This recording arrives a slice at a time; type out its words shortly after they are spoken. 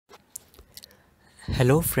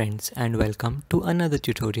Hello friends and welcome to another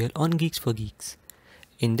tutorial on Geeks for Geeks.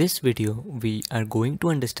 In this video we are going to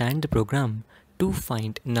understand the program to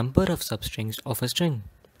find number of substrings of a string.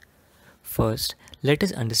 First, let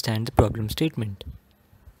us understand the problem statement.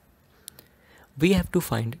 We have to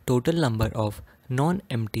find total number of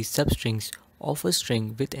non-empty substrings of a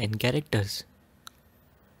string with n characters.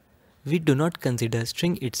 We do not consider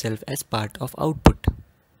string itself as part of output.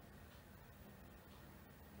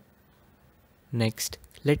 Next,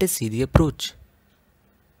 let us see the approach.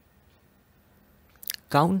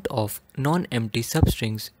 Count of non-empty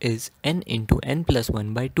substrings is n into n plus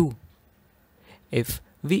 1 by 2. If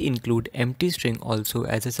we include empty string also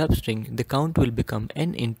as a substring, the count will become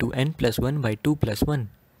n into n plus 1 by 2 plus 1.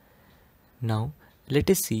 Now, let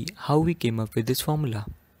us see how we came up with this formula.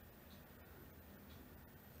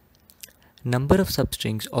 Number of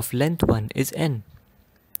substrings of length 1 is n.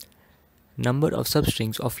 Number of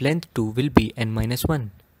substrings of length 2 will be n minus 1.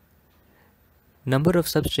 Number of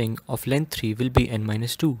substring of length 3 will be n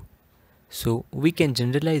minus 2. So we can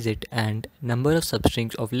generalize it and number of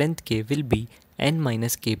substrings of length k will be n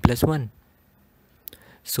minus k plus 1.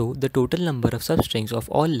 So the total number of substrings of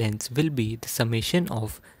all lengths will be the summation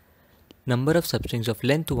of number of substrings of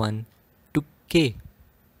length 1 to k,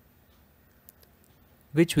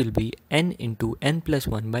 which will be n into n plus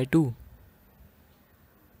 1 by 2.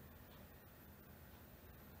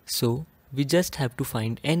 So we just have to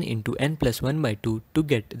find n into n plus 1 by 2 to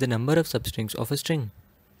get the number of substrings of a string.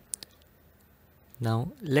 Now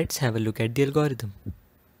let's have a look at the algorithm.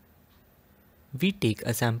 We take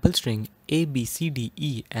a sample string a, b, c, d,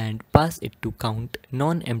 e and pass it to count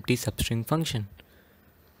non-empty substring function.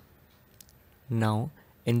 Now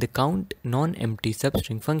in the count non-empty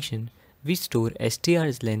substring function, we store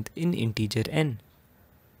str's length in integer n.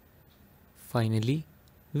 Finally,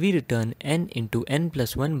 we return n into n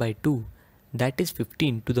plus 1 by 2, that is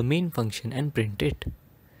 15, to the main function and print it.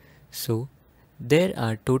 So there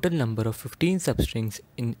are total number of 15 substrings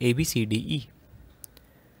in ABCDE.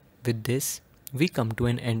 With this, we come to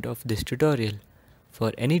an end of this tutorial.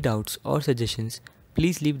 For any doubts or suggestions,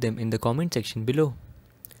 please leave them in the comment section below.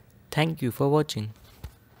 Thank you for watching.